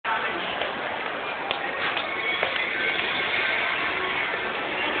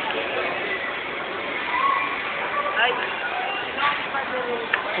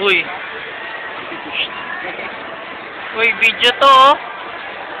Uy. Uy, video to oh.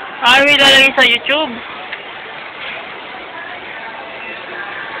 Ay, may lalagay sa YouTube.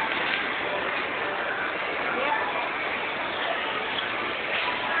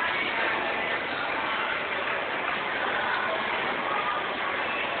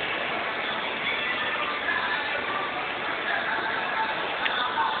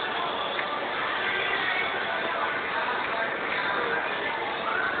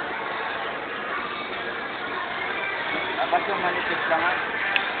 Dapat yung manipis lang ha.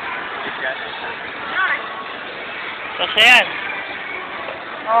 Kasi yan.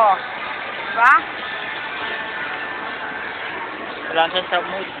 Oh. Diba? Wala sa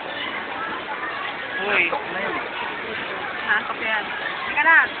mood. Uy. Nakakap yan. Teka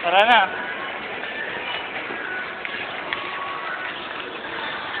na. Tara na.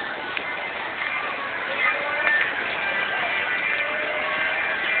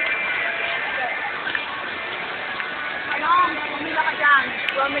 Pumila ka dyan.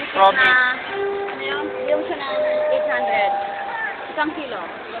 Promil kit Promil. na, ano yun? Yung siya na 800. Isang kilo.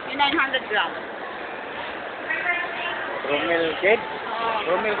 Yung 900 grams. Romel Kid? Oo.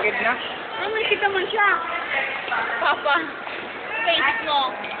 Romel Kid na? Promil kit naman siya. Papa. Face mo.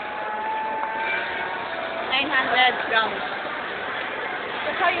 900 grams.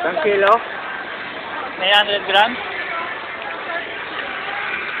 Saka yung Isang kilo? 900 grams.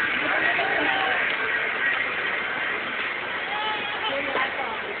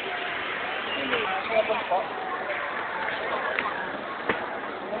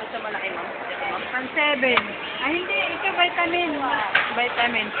 Sa malaki, ma'am. 1.7. Ay, hindi. Ito vitamin.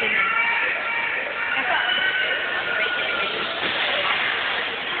 Vitamin C.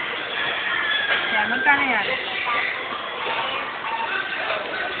 Yan, magkano yan?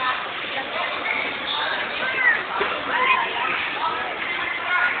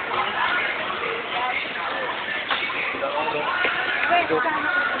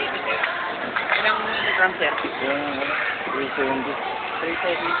 Ilang grams sir? Yung 370.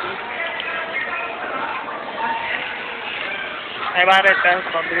 370. 500 pesos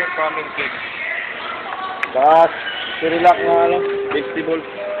pabili promil kit. Tapos, Sirilac na ano, vegetable.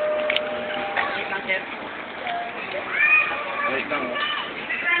 Wait lang sir. Wait lang oh.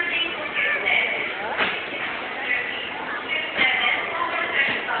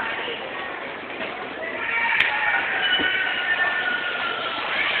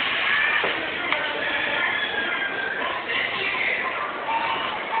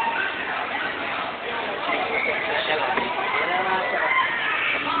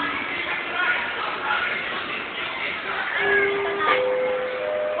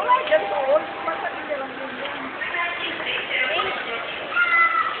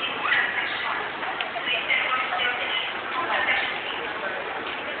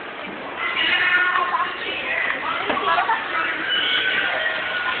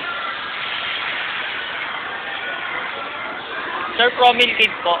 Sir, promil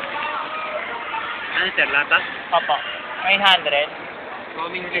kit po. Ano sir, latas? Opo. 900. 2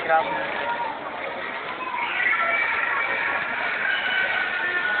 milligram.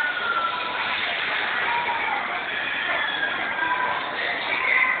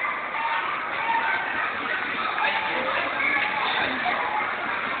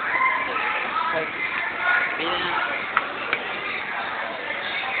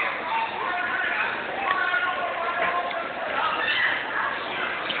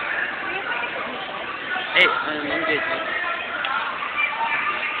 Eh, ano naman dito?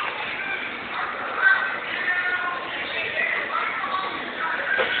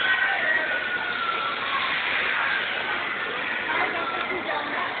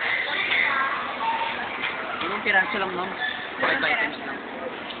 Ilang piraso lang ma'am? 5 items lang.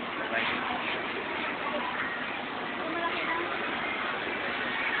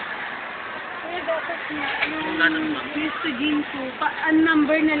 Kaya dapat na, Yung ganun ma'am. gusto ginto,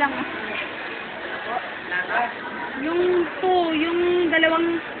 number na lang ako. Yung 2, yung dalawang,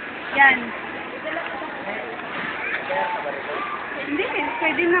 yan. Hindi,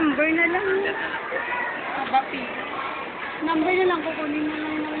 pwede number na lang. Kabapi. Number na lang, kukunin mo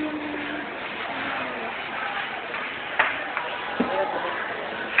lang yung